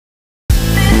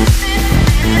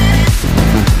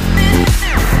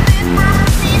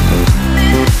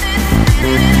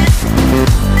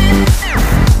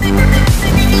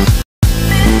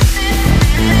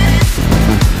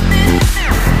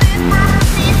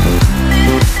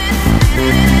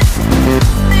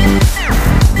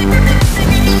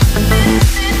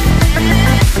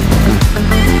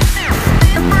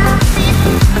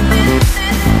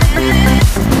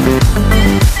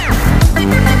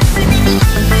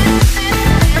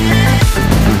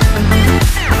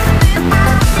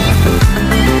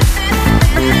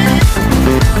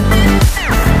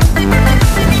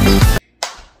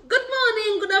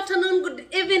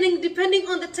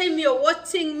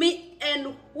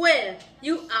where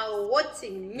you are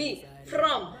watching me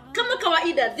from. Kama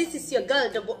kawaida, this is your girl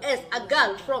double S, a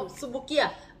girl from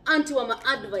Subukia, Auntie Wama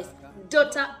Advice,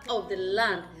 daughter of the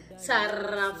land,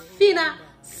 Sarafina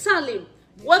Salim.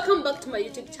 Welcome back to my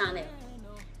YouTube channel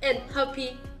and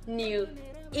happy new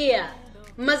year.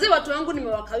 Maze watu wangu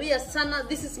nimewakawia sana.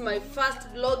 This is my first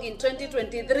vlog in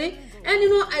 2023 and you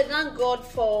know, I thank God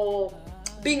for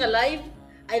being alive.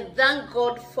 I thank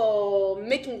God for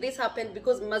making this happen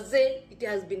because maze, it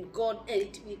has been God and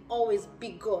it will always be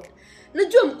God.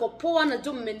 Najua mko poa,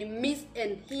 najua mmeni-miss,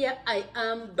 and here I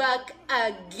am back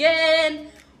again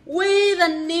with a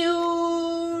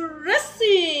new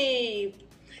recipe.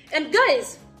 And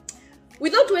guys,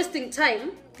 without wasting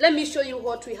time, let me show you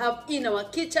what we have in our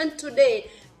kitchen today.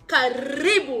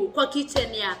 Karibu kwa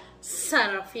kitchen ya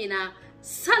Sarafina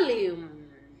Salim.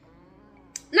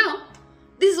 Now,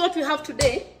 this is what we have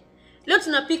today. Leo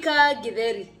tunapika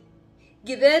githeri.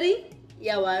 Githeri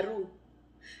ya waru.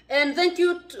 And thank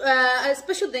you to, a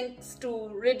special thanks to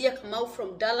Radia Kamau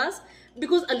from Dallas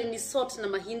because alinisort na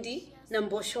mahindi na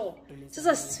mbosho.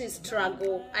 Sasa si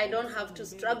struggle. I don't have to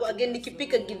struggle again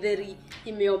nikipika githeri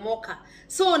imeomoka.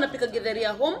 So napika githeri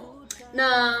ya home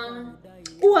na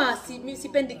huwa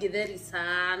sipendi githeri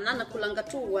sana, nakulanga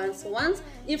tu once.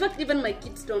 In fact, even my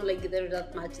kids don't like githeri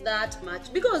that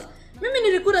much because mimi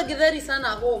nilikula githeri sana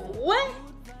home.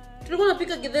 Tulikuwa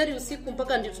napika githeri usiku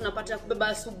mpaka ndio tunapata kubeba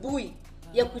asubuhi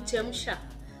ya kuchemsha.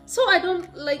 So I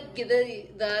don't like githeri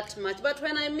that much, but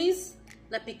when I miss,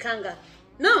 napikanga.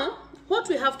 Now, what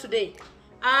we have today,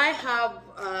 I have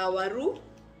waru,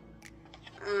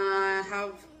 I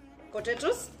have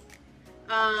potatoes,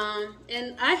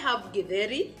 and I have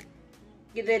githeri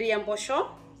mbosho.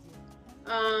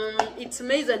 It's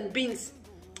maize and beans.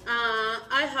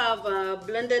 I have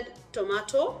blended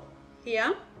tomato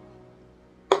here.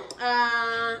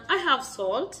 I have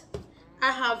salt. I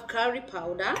have curry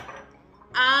powder.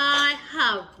 I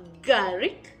have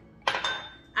garlic.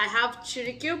 I have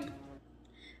chili cube.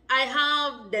 I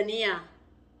have dania,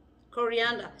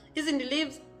 coriander. Hizi ni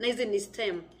leaves na hizi ni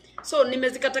stem. So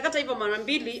nimezikatakata hivyo mara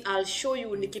mbili. I'll show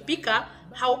you nikipika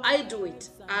how I do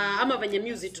it. Ama venye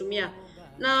mimi uzitumia.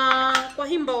 Na kwa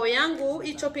hii mbao yangu,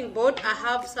 hii chopping board, I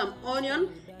have some onion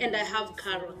and I have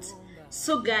carrots.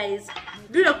 So guys,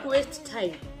 bila waste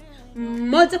time,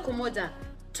 moja kwa moja,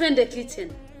 twende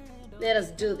kitchen. Let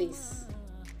us do this.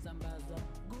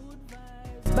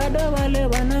 Bado wale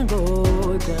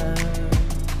wanangoja.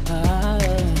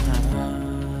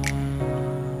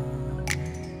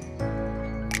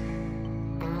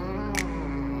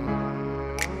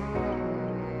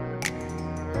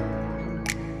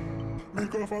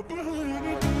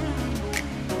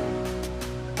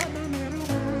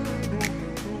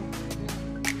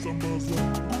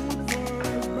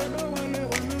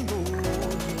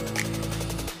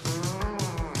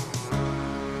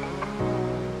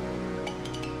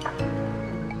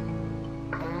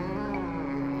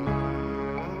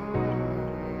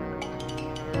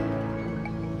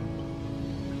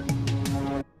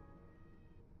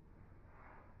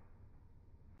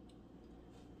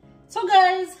 So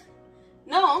guys,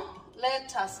 now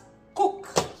let us cook.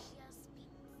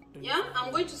 Yeah,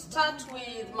 I'm going to start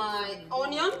with my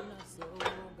onion.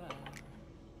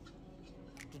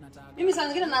 Mimi saa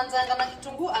nyingine naanza na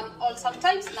kitunguu or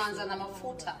sometimes naanza na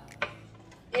mafuta.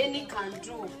 Any can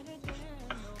do.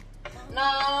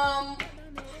 Now,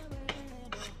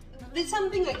 there's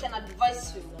something I can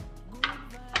advise you.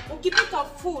 Ukipika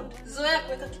food, zoea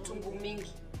kuweka kitunguu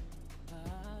mingi.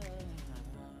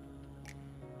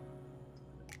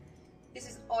 This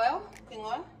is oil, cooking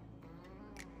oil.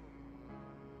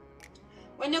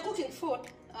 When you're cooking food,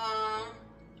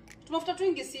 tumafuta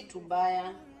twingi si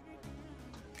tubaya.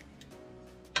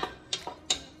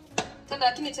 Tena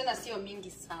lakini tena sio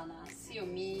mingi sana, sio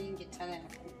mingi tena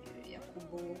ya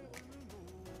kubu.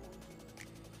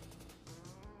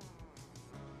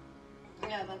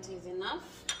 Yeah, that is enough.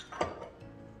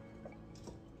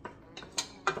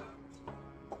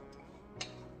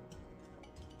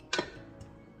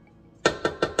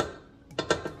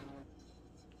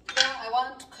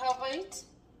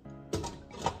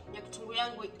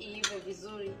 Yangu iive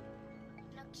vizuri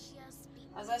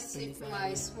as I sip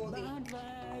my smoothie.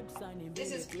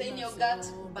 This is plain yogurt,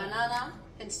 banana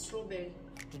and strawberry.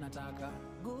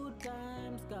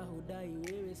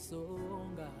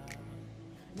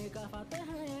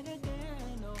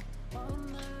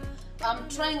 I'm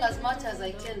trying as much as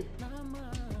I can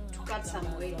to cut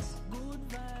some weight.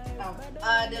 I've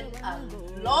added a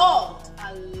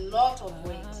lot of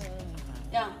weight.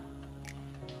 Yeah.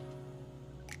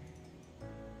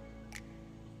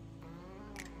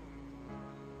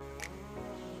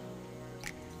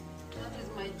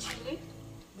 my chili.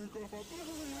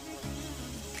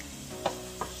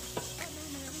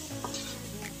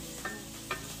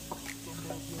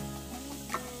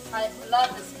 I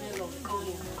love the smell of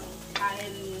onion. I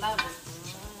love it.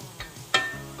 I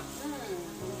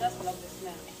just love the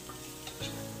smell.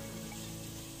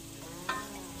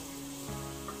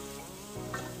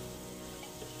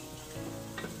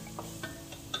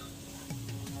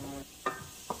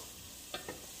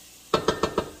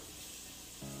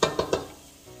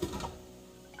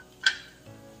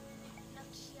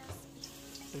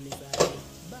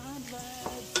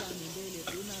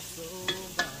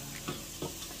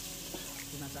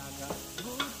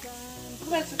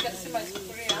 You can see my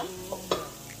sufuria.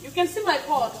 You can see my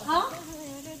pot, huh?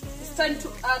 It's time to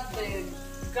add the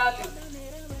garlic.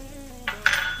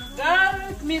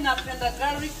 Garlic, me napenda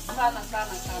garlic sana.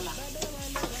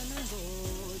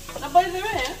 Now by the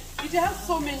way, it has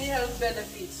so many health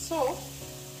benefits. So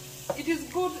it is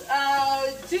good,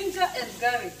 ginger and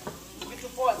garlic. Vitu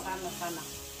poa sana.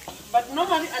 But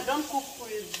normally I don't cook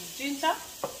with ginger.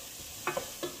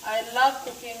 I love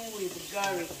cooking with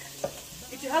garlic.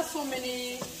 It has so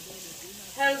many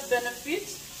health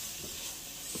benefits.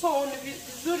 So ni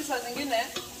vizuri saa zingine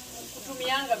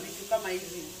kutumianga vitu kama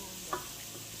hizi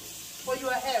for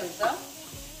your health, huh?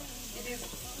 It is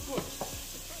good.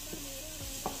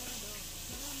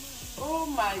 Oh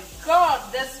my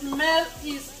God, the smell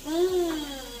is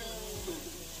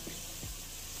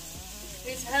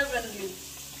it's heavenly.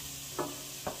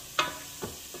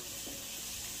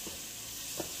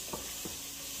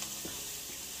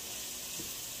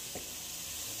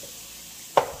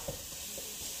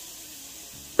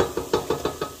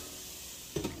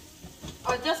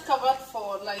 I just covered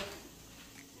for like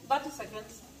 30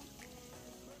 seconds.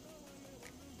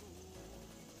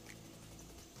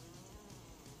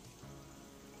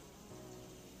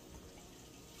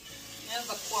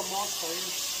 Nianza kuwa moto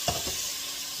hii.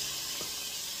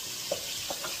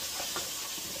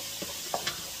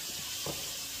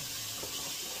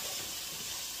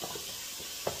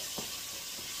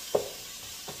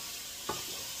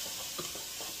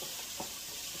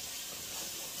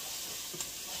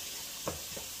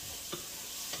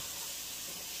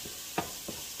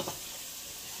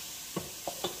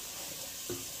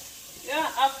 Yeah,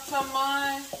 after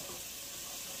my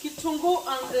kitunguu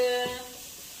and the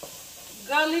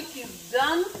garlic is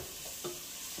done,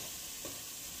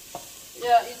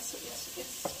 yeah, it's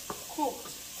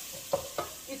cooked.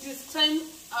 It is time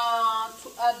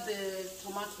to add the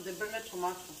tomato, the blended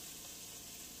tomato.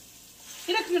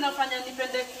 Ile kitu inafanya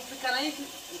nipende kupika na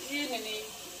hii nini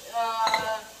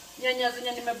nyanya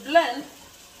zenye nime blend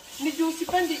ni juu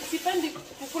sipendi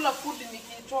kukula food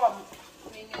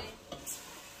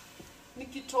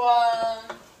nikitoa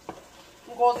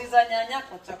ngozi za nyanya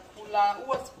kwa chakula,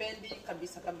 huwa sipendi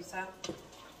kabisa.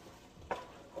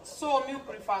 So mi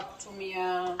prefer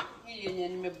kutumia hii yenye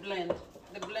nime blend,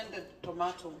 the blended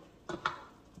tomato.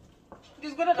 It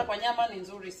is good hata kwa nyama, ni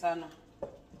nzuri sana.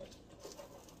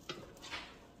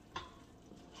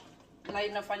 Na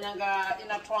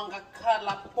inatoanga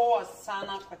color poa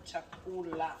sana kwa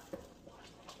chakula.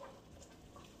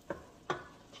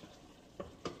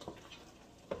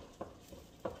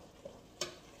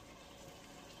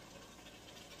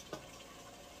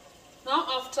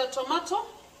 Now after tomato,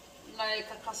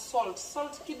 naeka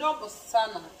salt kidogo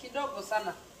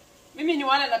sana. Mimi ni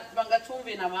wale napanga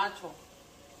chumvi na macho.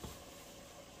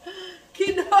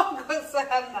 Kidogo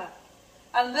sana.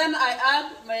 And then I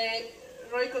add my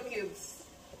Royco cubes.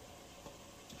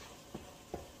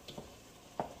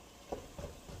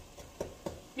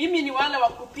 Mimi ni wale wa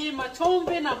kupima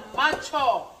chumvi na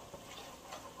macho.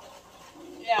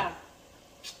 Yeah.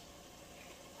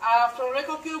 After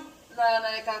Royco cube,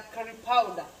 naeka curry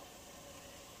powder.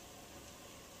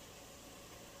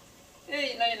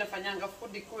 Nayo inafanyanga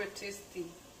food ikuwe tasty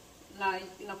na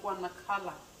inakuwa na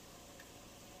color.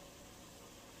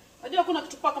 Unajua kuna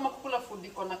kitu poa kama kukula food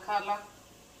iko na color.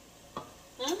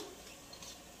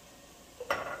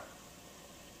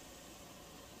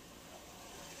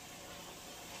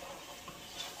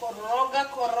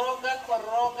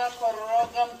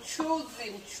 Koroga.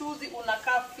 Mchuzi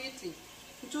unakaa fiti.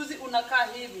 Mchuzi unakaa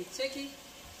hivi. Cheki.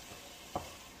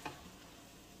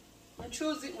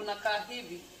 Mchuzi unakaa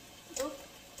hivi. Look.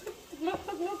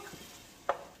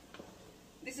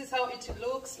 This is how it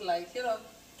looks like, you know.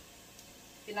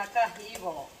 Inakaa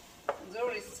hivo.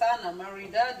 Nzuri sana,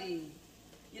 maridadi.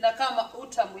 Inakaa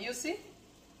mautamu, you see?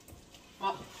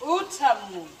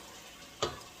 Mautamu.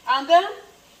 And then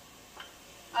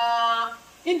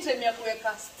time ya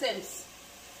kuweka stems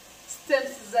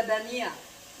za dania.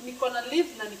 Niko na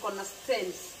leaf na niko na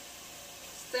stems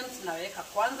stems naweka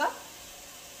kwanza.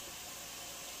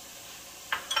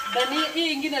 Then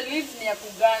hii ingine leaves ni ya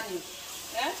kugani.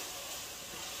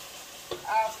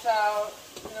 After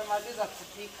nimemaliza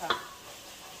kupika,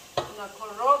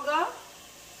 unakoroga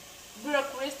bila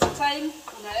waste time.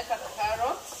 Unaweka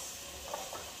carrots,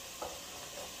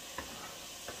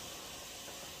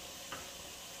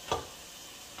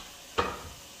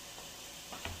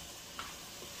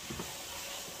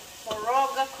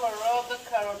 koroga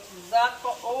carrots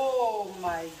zako. Oh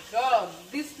my god,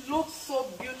 this looks so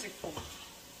beautiful.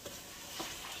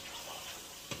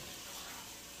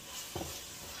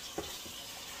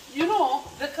 You know,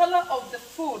 the color of the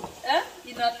food,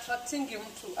 in attracting him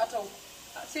to ata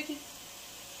take it.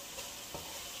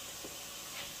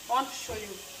 I want to show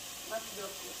you.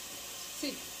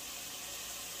 See.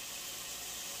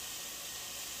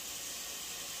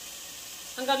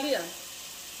 Angalia.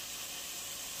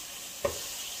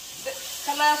 The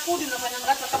color ya food inafanya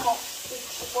ngata kama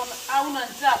hauna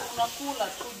njaa unakula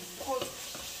tu, because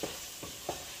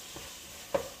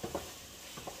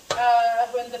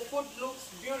when the food looks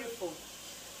beautiful.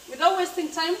 Without wasting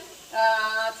time,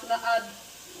 tuna add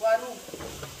waru.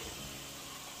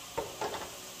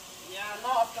 Yeah,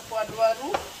 now after ku add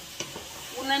waru,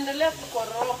 unaendelea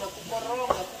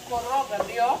kukoroga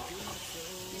ndio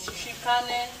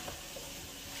isishikane.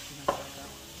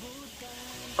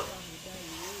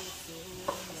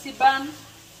 Siban.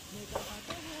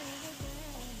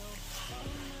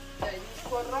 Yeah,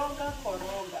 koroga.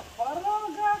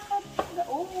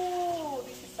 Oh,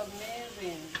 this is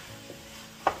amazing.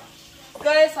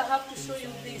 Guys, I have to show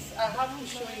you this.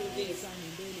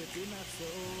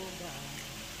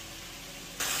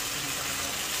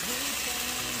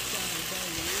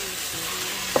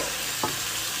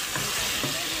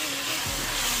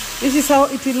 This is how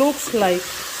it looks like.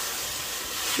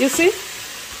 You see?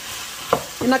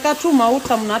 Inakaa tu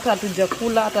mauta mna hata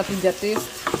hatujakula, hata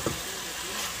hatujataste.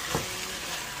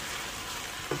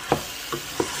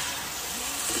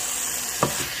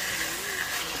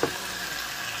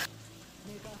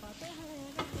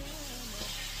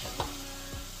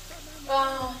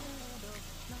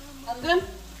 And then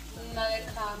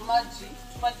naweka maji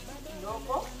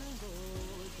kidogo.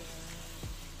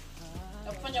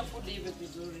 Nafanya food iwe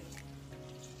vizuri.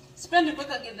 Sipendi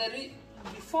kuweka githeri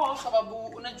before sababu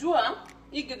unajua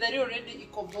hii githeri already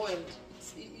iko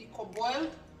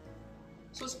boiled.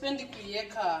 So sipendi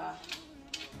kuiweka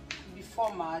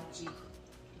before maji.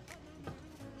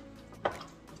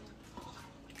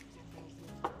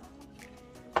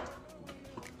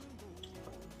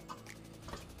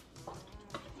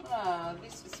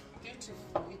 This is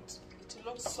beautiful. It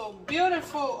looks so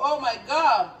beautiful. Oh my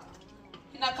god.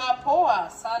 Inakaa poa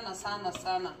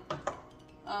sana.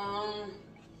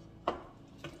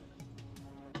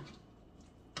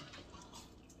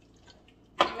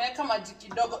 Nimeweka maji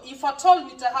kidogo. If at all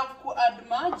nita have ku add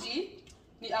maji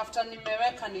ni after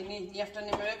nimeweka ni after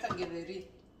nimeweka githeri.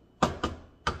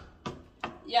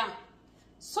 Yeah.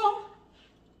 So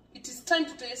it is time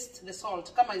to taste the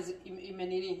salt. Kama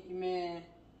ime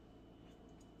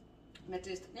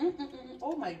taste.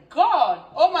 Oh my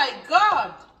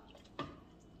god.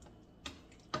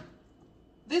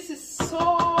 This is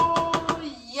so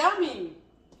yummy.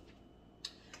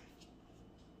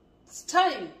 It's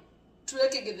time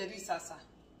tuweke githeri sasa.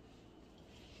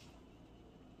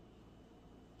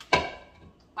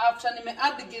 After nime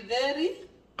add githeri,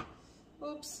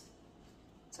 oops,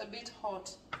 it's a bit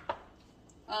hot.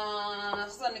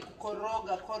 Sasa ni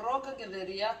kukoroga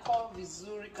githeri yako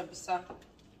vizuri kabisa.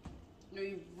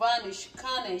 Nuivani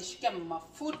ishike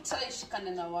mafuta,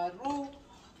 ishikane na waru,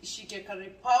 ishike curry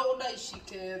powder,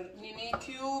 ishike nini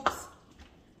cubes.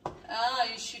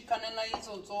 Ishikane na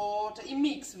hizo zote.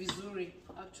 I-mix vizuri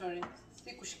actually.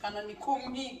 Si kushikana ni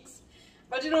ku-mix.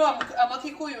 But you know,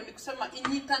 amakikuyu ni kusema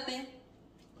inyitane,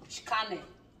 shikane.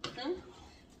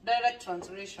 Direct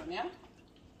translation, yeah?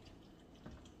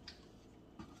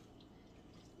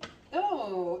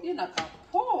 Oh, inakaa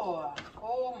poa.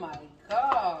 Oh my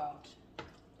god.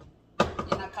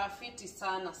 Inakaa fiti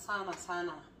sana.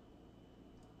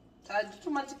 Taji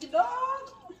tu maji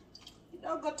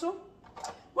kidogo tu.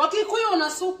 Wakikuyu na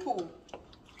supu.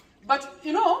 But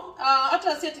you know,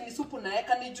 hata si ati ni supu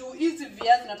naeka ni juu hizi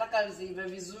viazi nataka ziive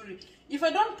vizuri. If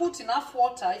I don't put enough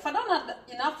water, if I don't add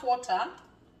enough water,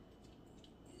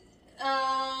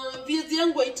 viazi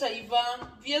yangu haitaiva,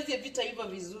 viazi havitaiva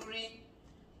vizuri.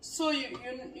 So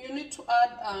you need to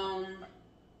add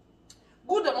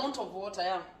good amount of water,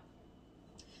 yeah.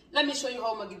 Let me show you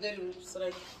how my githeri looks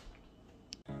like.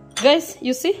 Guys,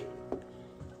 you see?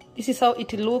 This is how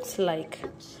it looks like.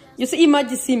 You see,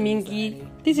 maji si mingi.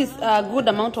 This is a good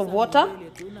amount of water.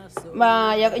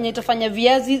 Yenye itafanya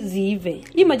viazi ziive.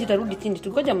 Hii maji tarudi chini.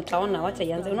 Tugoja mtaona, wacha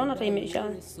ianze. Unaona hata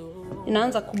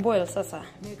inaanza kuboil sasa.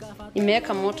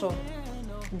 Imeweka moto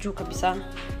juu kabisa.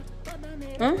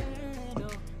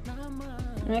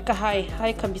 Imeweka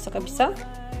high kabisa.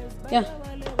 Yeah.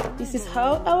 This is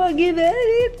how our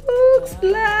Githeri looks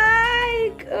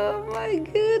like. Oh my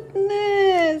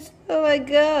goodness. Oh my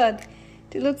god.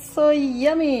 It looks so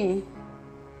yummy.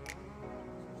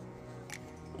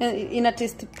 Ina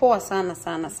taste poa sana.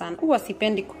 Huwa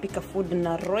sipendi kupika food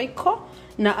na Royco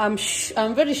na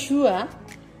I'm very sure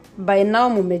by now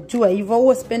mumejua hivyo.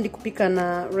 Huwa sipendi kupika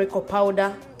na Royco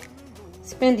powder.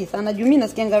 Sipendi sana. Juu mimi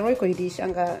nasikianga Royco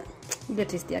ilishanga ile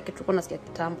taste yake tulikuwa nasikia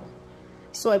kitambo.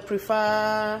 So I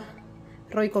prefer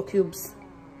Royco cubes.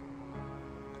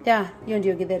 Yeah, hiyo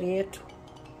ndio Githeri yetu.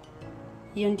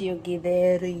 Yeah.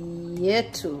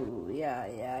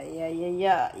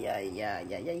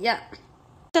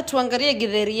 Tuangalie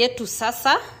Githeri yetu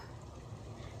sasa.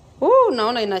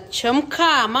 Naona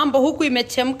inachemka. Mambo huku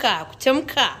imechemka.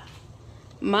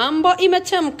 Mambo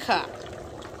imechemka.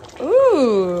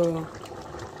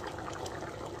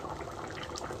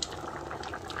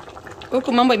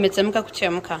 Huku mambo imechemka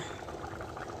kuchemka.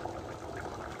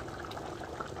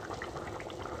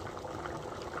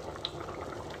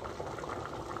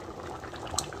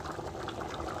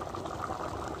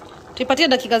 Tuipatie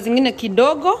dakika zingine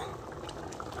kidogo.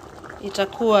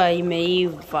 Itakuwa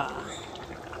imeiva.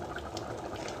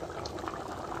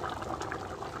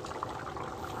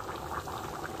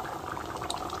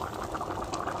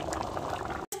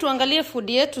 Tuangalie food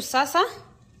yetu sasa.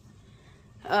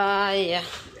 Yeah.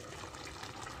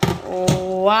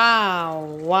 Wow.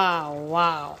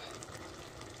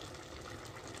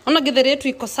 Ona Githeri yetu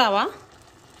iko sawa.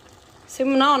 Si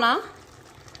mnaona?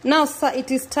 Now sir,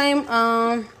 it is time.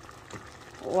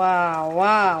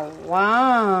 Wow.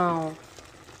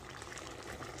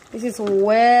 This is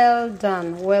well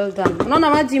done. Unaona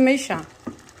maji imeisha.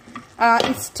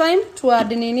 It's time to add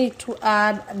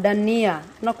dania.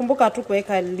 Nakumbuka tu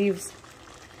kuweka leaves.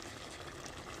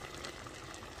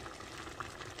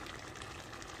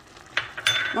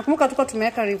 Nakumbuka tuko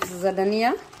tumeweka leaves za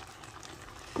dania.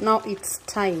 Now it's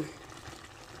time.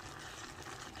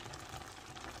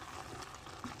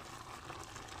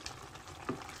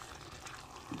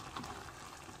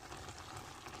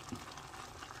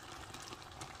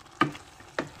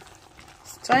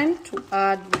 It's time to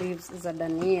add leaves za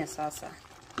dania sasa.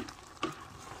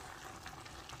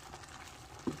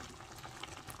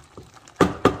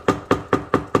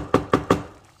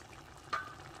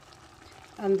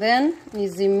 And then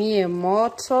nizimie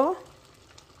moto.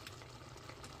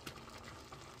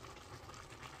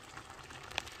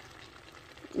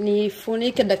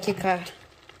 Nifunike dakika.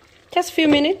 Just few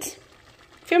minutes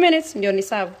ndio ni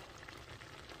serve.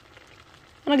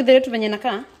 Ona Githeri yetu venye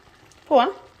inakaa. Poa.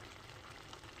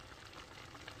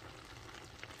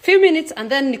 Few minutes and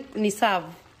then ni serve.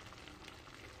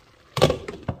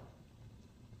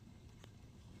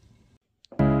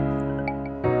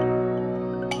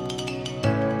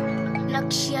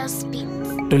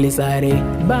 Tulisare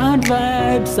bad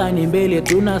vibes ani mbele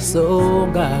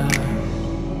tunasonga.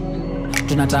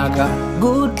 Tunataka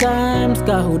good times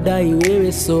kahudai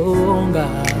wewe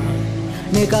songa.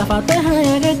 Nikafate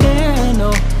haya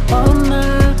gegeno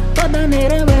ona toda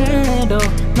nerewendo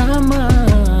nama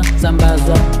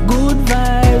sambaza good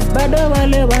vibes bado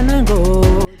wale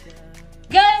wanango.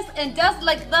 Guys, and just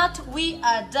like that we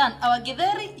are done. Our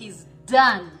Githeri is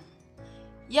done.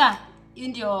 Yeah,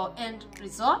 in your end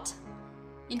result.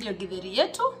 Ndio Githeri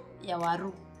yetu ya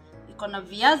waru. Iko na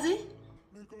viazi,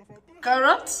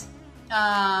 carrot,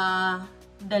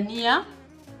 dania.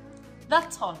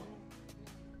 That's all.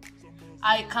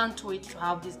 I can't wait to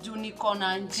have this. Juu niko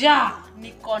na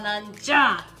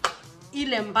njaa.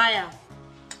 Ile mbaya.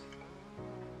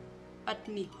 But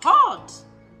ni hot.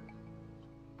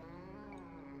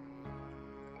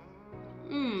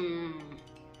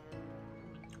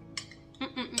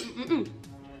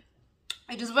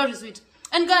 It is very sweet.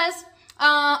 And guys,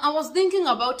 I was thinking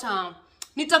about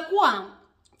nitakuwa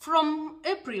from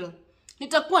April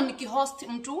nitakuwa nikihost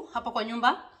mtu hapa kwa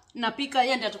nyumba, napika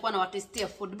yeye ndiye atakuwa anawatestia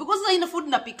food because sasa ina food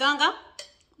napikanga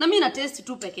na mimi na taste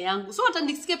tu peke yangu. So hata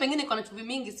nikisikia pengine kuna chumvi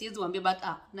mingi siwezi kuambia but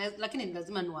lakini ni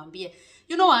lazima niwaambie.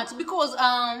 You know what? Because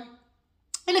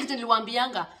ile kitu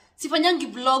niliwaambianga sifanyangi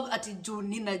vlog ati juu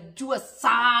ninajua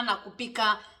sana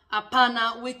kupika.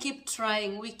 Hapana, we keep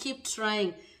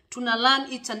trying. Tuna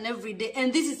learn each and every day.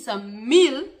 And this is a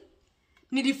meal.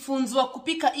 Nilifunzwa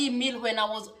kupika hii meal when I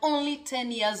was only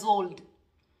 10 years old.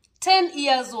 10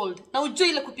 years old. Na ujue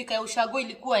ile kupika ya ushago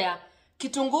ilikuwa ya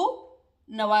kitunguu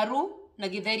na waru na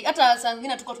githeri. Hata saa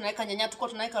nyingine tuko tunaweka nyanya, tuko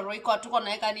tunaweka roiko, tuko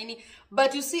tunaweka nini.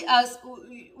 But you see, as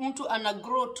mtu ana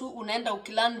grow tu, unaenda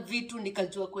ukilan vitu,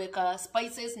 nikajua kuweka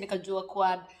spices, nikajua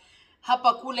kwa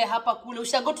hapa kule.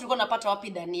 Ushago tulikuwa napata wapi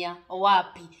dania?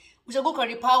 Wapi? Ushago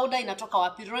curry powder inatoka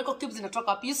wapi? Roiko cubes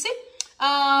inatoka wapi? You see?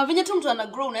 Venye tu mtu ana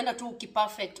grow, unaenda tu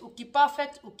ukiperfect.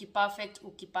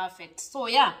 So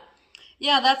yeah,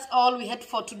 that's all we had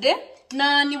for today.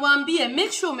 Na niwaambie,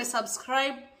 make sure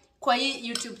umesubscribe kwa hii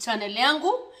YouTube channel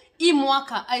yangu. Hii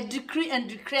mwaka I decree and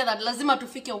declare that lazima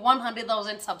tufike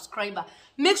 100,000 subscriber.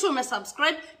 Make sure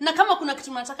umesubscribe, na kama kuna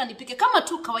kitu mnataka nipike kama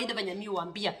tu kawaida venye mimi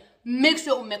huambia, make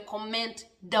sure umecomment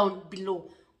down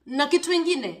below. Na kitu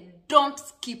kingine, don't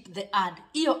skip the ad.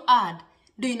 Hiyo ad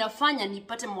ndio inafanya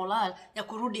nipate morale ya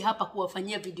kurudi hapa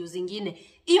kuwafanyia video zingine.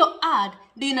 Hiyo ad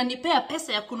ndio inanipea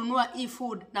pesa ya kununua hii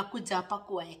food na kuja hapa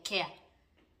kuwaekea,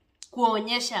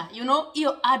 kuonyesha, you know,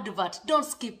 hiyo advert. Don't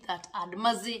skip that ad,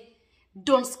 mazi.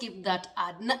 Don't skip that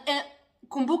ad. Na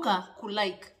kumbuka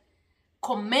kulike,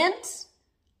 comment,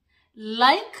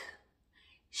 like,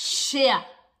 share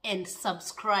and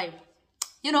subscribe.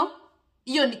 You know,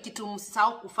 hiyo ni kitu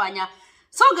msisahau kufanya.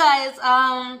 So guys,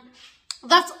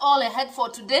 that's all I had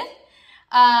for today.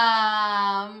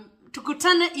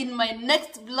 Tukutane in my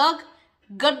next vlog.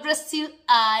 God bless you.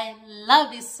 I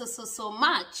love you so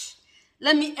much.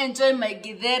 Let me enjoy my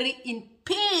Githeri in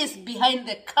peace behind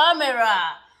the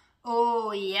camera.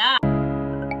 Oh yeah.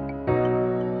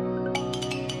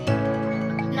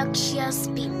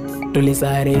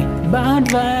 Tulisare bad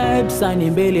vibes, ani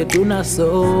mbele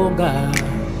tunasonga.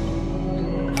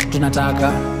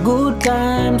 Tunataka good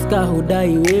times,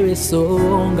 kahudai wewe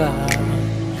songa.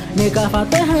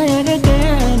 Nikafate haya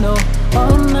gekeno,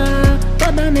 ona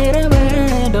toda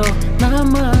nerewendo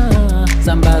nama.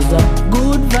 Sambaza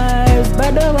good vibes,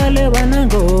 bado wale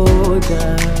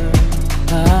wanangoja.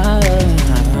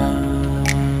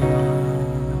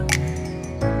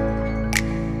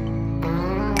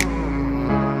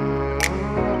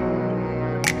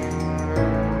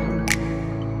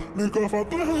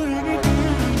 Nikafate haya gekeno.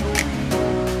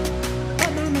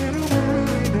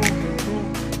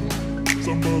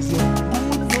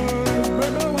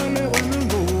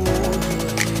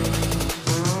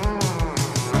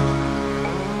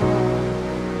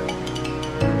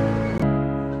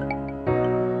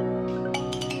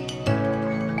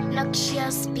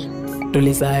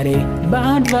 Tulisare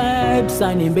bad vibes,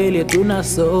 ani mbele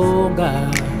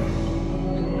tunasonga.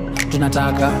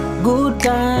 Tunataka good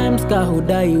times,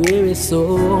 kahudai wewe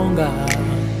songa.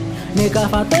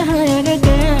 Nikafate haya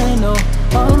gekeno,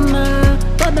 ona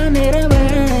toda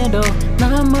nerewendo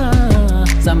nama.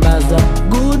 Sambaza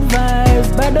good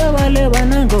vibes, bado wale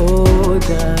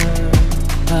wanangoja.